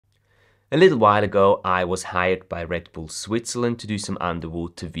A little while ago, I was hired by Red Bull Switzerland to do some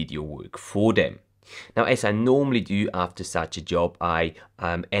underwater video work for them. Now, as I normally do after such a job, I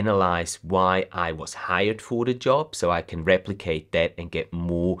analyze why I was hired for the job so I can replicate that and get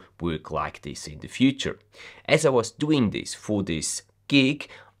more work like this in the future. As I was doing this for this gig,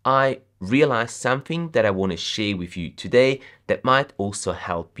 I realized something that I want to share with you today that might also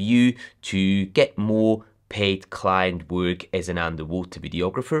help you to get more paid client work as an underwater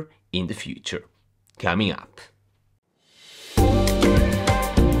videographer in the future. Coming up.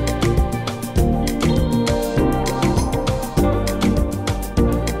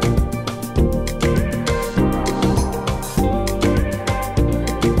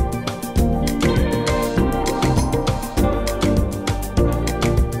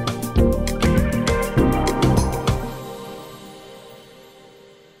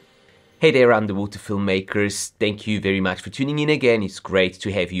 Hey there underwater filmmakers, thank you very much for tuning in again. It's great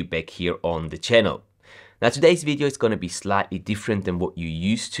to have you back here on the channel. Now today's video is going to be slightly different than what you're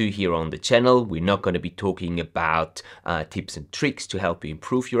used to here on the channel. We're not going to be talking about tips and tricks to help you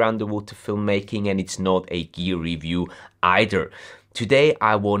improve your underwater filmmaking, and it's not a gear review either. Today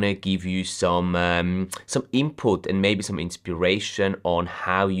I want to give you some input and maybe some inspiration on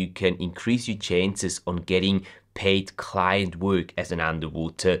how you can increase your chances on getting paid client work as an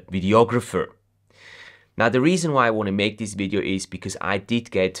underwater videographer. Now the reason why I want to make this video is because I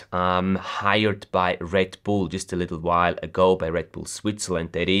did get hired by Red Bull just a little while ago, by Red Bull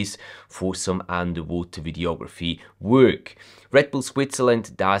Switzerland that is, for some underwater videography work. Red Bull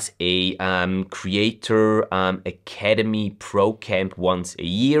Switzerland does a creator academy pro camp once a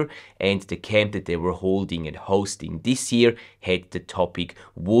year, and the camp that they were holding and hosting this year had the topic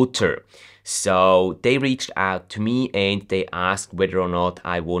water. So they reached out to me and they asked whether or not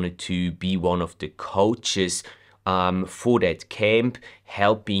I wanted to be one of the coaches for that camp,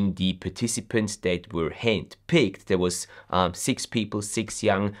 helping the participants that were hand-picked. There was 6 people, 6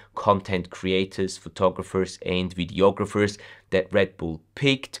 young content creators, photographers and videographers that Red Bull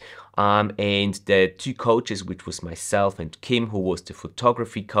picked. And the 2 coaches, which was myself and Kim, who was the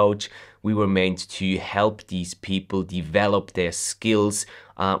photography coach, we were meant to help these people develop their skills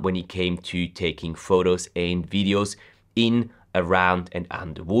when it came to taking photos and videos in, around and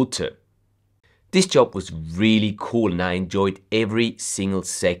underwater. This job was really cool and I enjoyed every single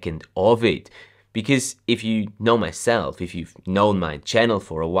second of it. Because if you know myself, if you've known my channel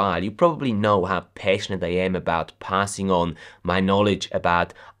for a while, you probably know how passionate I am about passing on my knowledge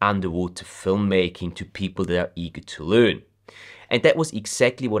about underwater filmmaking to people that are eager to learn. And that was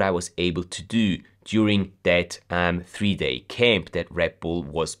exactly what I was able to do during that 3-day camp that Red Bull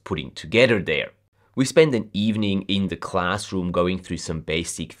was putting together there. We spent an evening in the classroom going through some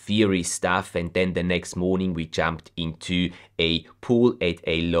basic theory stuff, and then the next morning we jumped into a pool at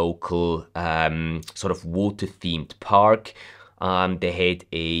a local sort of water-themed park. They had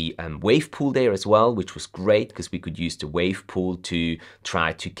a wave pool there as well, which was great because we could use the wave pool to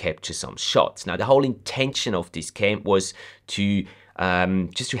try to capture some shots. Now the whole intention of this camp was to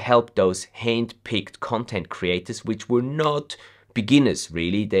just to help those hand-picked content creators, which were not beginners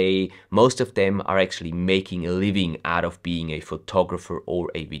really. Most of them are actually making a living out of being a photographer or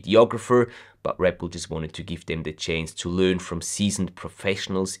a videographer, but Red Bull just wanted to give them the chance to learn from seasoned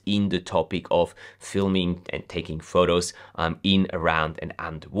professionals in the topic of filming and taking photos in, around and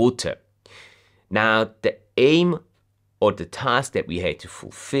underwater. Now the aim or the task that we had to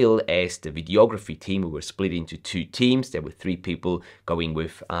fulfill as the videography team, we were split into 2 teams. There were 3 people going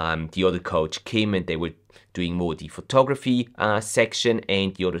with the other coach Kim, and they were doing more the photography section,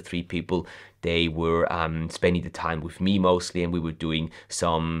 and the other 3 people, they were spending the time with me mostly, and we were doing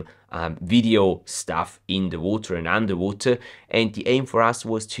some video stuff in the water and underwater. And the aim for us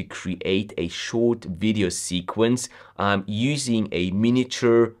was to create a short video sequence using a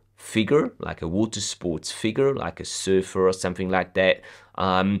miniature figure, like a water sports figure, like a surfer or something like that,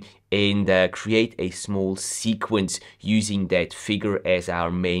 and create a small sequence using that figure as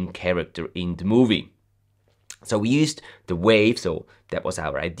our main character in the movie. So we used the waves, so that was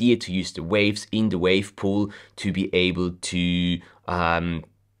our idea, to use the waves in the wave pool to be able to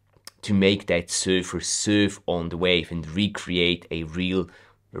make that surfer surf on the wave and recreate a real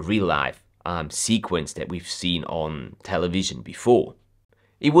life sequence that we've seen on television before.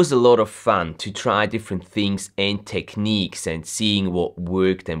 It was a lot of fun to try different things and techniques and seeing what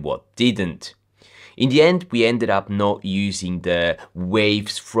worked and what didn't. In the end, we ended up not using the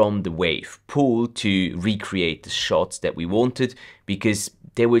waves from the wave pool to recreate the shots that we wanted because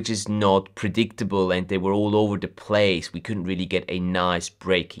they were just not predictable and they were all over the place. We couldn't really get a nice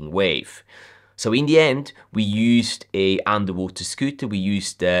breaking wave. So in the end, we used a underwater scooter. We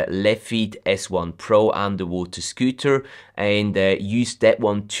used the Lefid S1 Pro underwater scooter and used that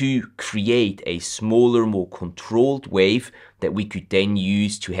one to create a smaller, more controlled wave that we could then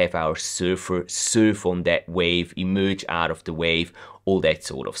use to have our surfer surf on that wave, emerge out of the wave, all that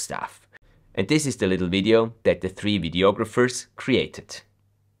sort of stuff. And this is the little video that the 3 videographers created.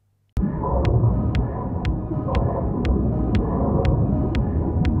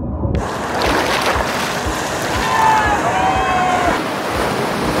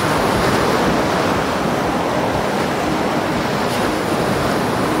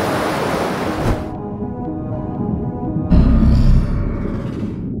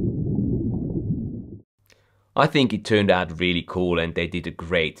 I think it turned out really cool and they did a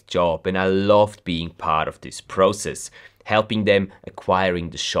great job, and I loved being part of this process, helping them acquiring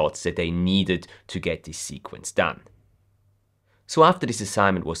the shots that they needed to get this sequence done. So after this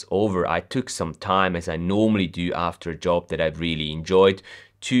assignment was over, I took some time, as I normally do after a job that I've really enjoyed,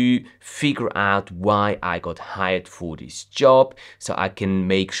 to figure out why I got hired for this job, so I can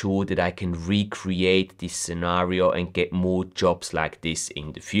make sure that I can recreate this scenario and get more jobs like this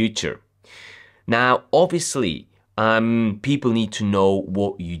in the future. Now, obviously, people need to know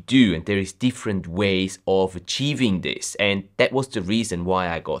what you do, and there is different ways of achieving this. And that was the reason why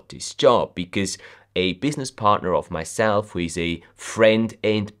I got this job, because a business partner of myself, who is a friend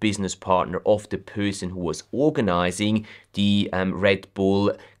and business partner of the person who was organizing the Red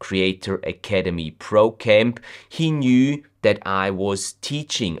Bull Creator Academy Pro Camp, he knew that I was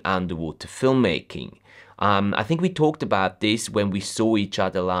teaching underwater filmmaking. I think we talked about this when we saw each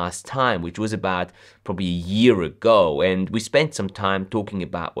other last time, which was about probably a year ago, and we spent some time talking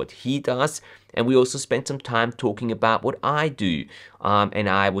about what he does, and we also spent some time talking about what I do, and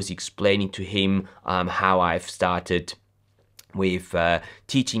I was explaining to him how I've started with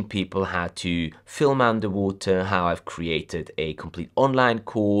teaching people how to film underwater, how I've created a complete online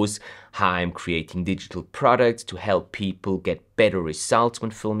course, how I'm creating digital products to help people get better results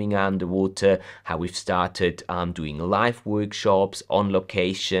when filming underwater, how we've started doing live workshops on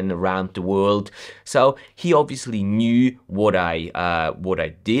location around the world. So he obviously knew what I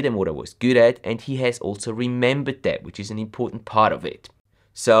did and what I was good at, and he has also remembered that, which is an important part of it.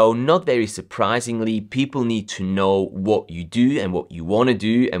 So not very surprisingly, people need to know what you do and what you want to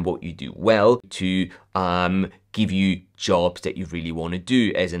do and what you do well to give you jobs that you really want to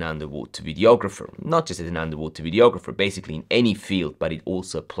do as an underwater videographer. Not just as an underwater videographer, basically in any field, but it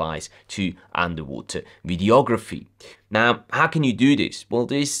also applies to underwater videography. Now, how can you do this? Well,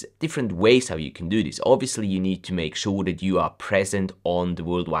 there's different ways how you can do this. Obviously, you need to make sure that you are present on the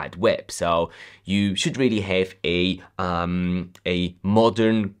World Wide Web. So you should really have a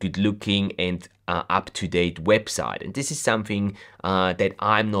modern, good-looking and up-to-date website. And this is something that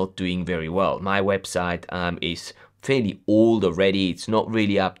I'm not doing very well. My website is fairly old already. It's not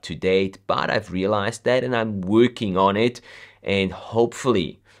really up to date, but I've realized that and I'm working on it, and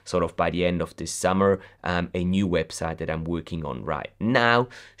hopefully sort of by the end of this summer, a new website that I'm working on right now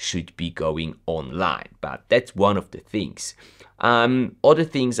should be going online. But that's one of the things. Other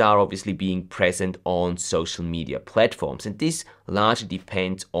things are obviously being present on social media platforms, and this largely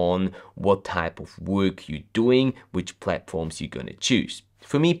depends on what type of work you're doing, which platforms you're going to choose.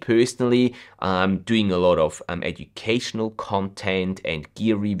 For me personally, doing a lot of educational content and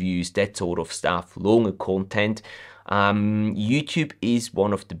gear reviews, that sort of stuff, longer content. YouTube is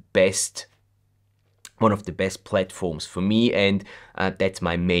one of the best platforms for me, and that's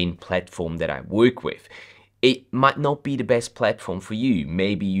my main platform that I work with. It might not be the best platform for you.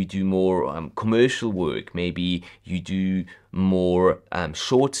 Maybe you do more commercial work, maybe you do more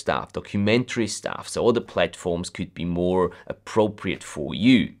short stuff, documentary stuff, so other platforms could be more appropriate for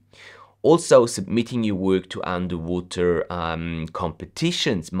you. Also, submitting your work to underwater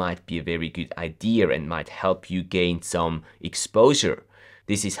competitions might be a very good idea and might help you gain some exposure.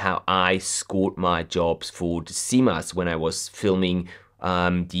 This is how I scored my jobs for the CIMAs when I was filming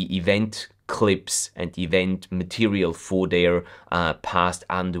the event clips and event material for their past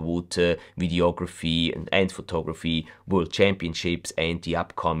underwater videography and photography world championships and the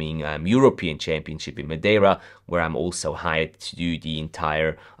upcoming European Championship in Madeira, where I'm also hired to do the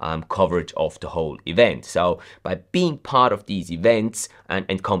entire coverage of the whole event. So by being part of these events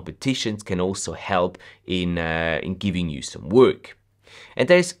and competitions can also help in giving you some work. And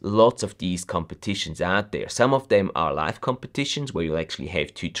there's lots of these competitions out there. Some of them are live competitions where you actually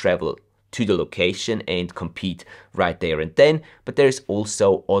have to travel to the location and compete right there and then, but there's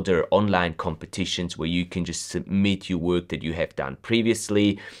also other online competitions where you can just submit your work that you have done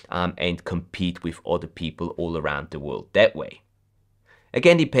previously and compete with other people all around the world that way.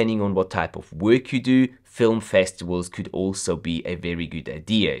 Again, depending on what type of work you do, film festivals could also be a very good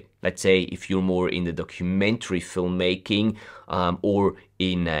idea. Let's say if you're more in the documentary filmmaking or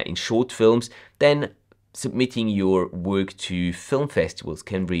in short films, then submitting your work to film festivals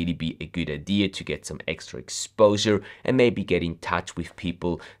can really be a good idea to get some extra exposure and maybe get in touch with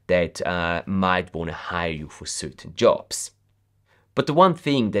people that might want to hire you for certain jobs. But the one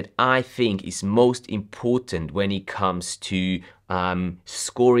thing that I think is most important when it comes to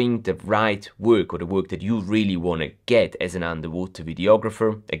scoring the right work, or the work that you really want to get as an underwater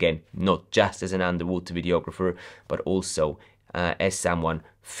videographer, again, not just as an underwater videographer, but also as someone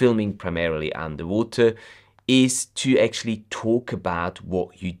filming primarily underwater, is to actually talk about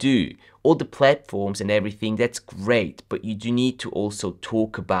what you do. All the platforms and everything, that's great, but you do need to also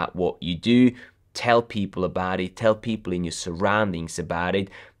talk about what you do. Tell people about it, tell people in your surroundings about it.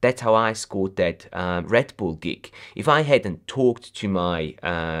 That's how I scored that Red Bull gig. If I hadn't talked to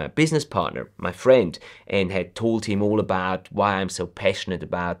my business partner, my friend, and had told him all about why I'm so passionate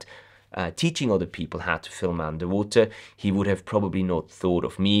about teaching other people how to film underwater, he would have probably not thought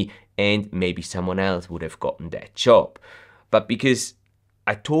of me, and maybe someone else would have gotten that job. But because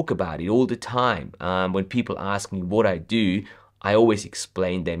I talk about it all the time, when people ask me what I do, I always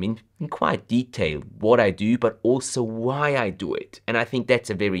explain them in quite detail what I do, but also why I do it. And I think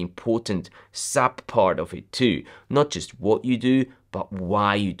that's a very important sub part of it too. Not just what you do, but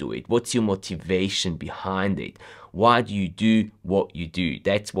why you do it. What's your motivation behind it? Why do you do what you do?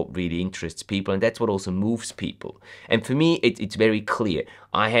 That's what really interests people, and that's what also moves people. And for me, it's very clear.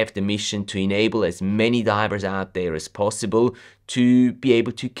 I have the mission to enable as many divers out there as possible to be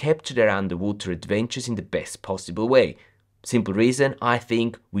able to capture their underwater adventures in the best possible way. Simple reason, I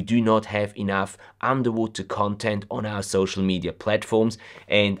think we do not have enough underwater content on our social media platforms,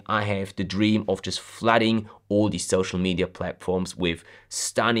 and I have the dream of just flooding all these social media platforms with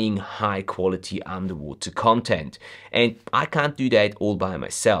stunning high quality underwater content. And I can't do that all by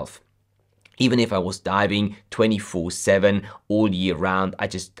myself. Even if I was diving 24/7 all year round, I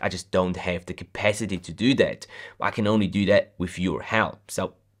just don't have the capacity to do that. I can only do that with your help.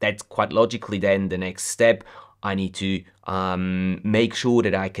 So that's quite logically then the next step. I need to make sure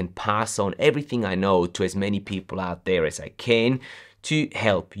that I can pass on everything I know to as many people out there as I can to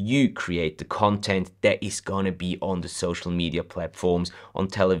help you create the content that is going to be on the social media platforms, on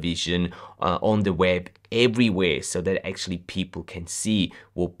television, on the web, everywhere, so that actually people can see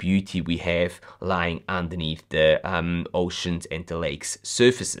what beauty we have lying underneath the oceans and the lakes'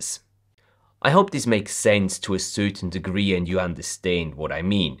 surfaces. I hope this makes sense to a certain degree and you understand what I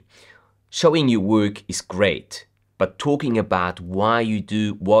mean. Showing your work is great, but talking about why you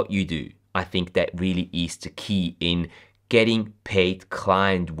do what you do, I think that really is the key in getting paid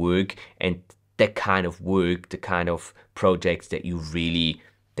client work and that kind of work, the kind of projects that you're really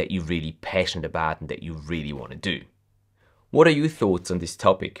passionate about and that you really want to do. What are your thoughts on this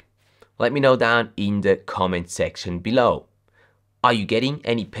topic? Let me know down in the comment section below. Are you getting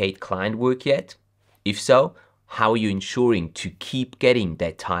any paid client work yet? If so, how are you ensuring to keep getting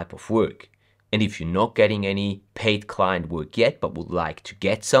that type of work? And if you're not getting any paid client work yet, but would like to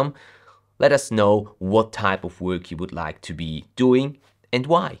get some, let us know what type of work you would like to be doing and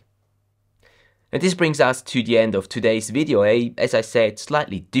why. And this brings us to the end of today's video. As I said,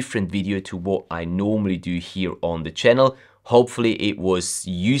 slightly different video to what I normally do here on the channel. Hopefully it was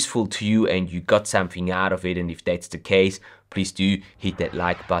useful to you and you got something out of it, and if that's the case, please do hit that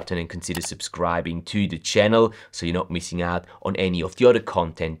like button and consider subscribing to the channel so you're not missing out on any of the other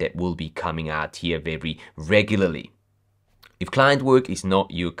content that will be coming out here very regularly. If client work is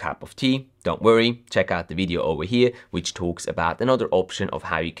not your cup of tea, don't worry, check out the video over here which talks about another option of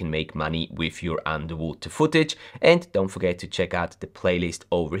how you can make money with your underwater footage, and don't forget to check out the playlist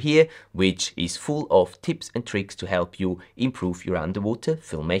over here which is full of tips and tricks to help you improve your underwater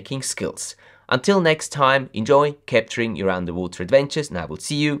filmmaking skills. Until next time, enjoy capturing your underwater adventures and I will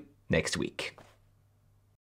see you next week.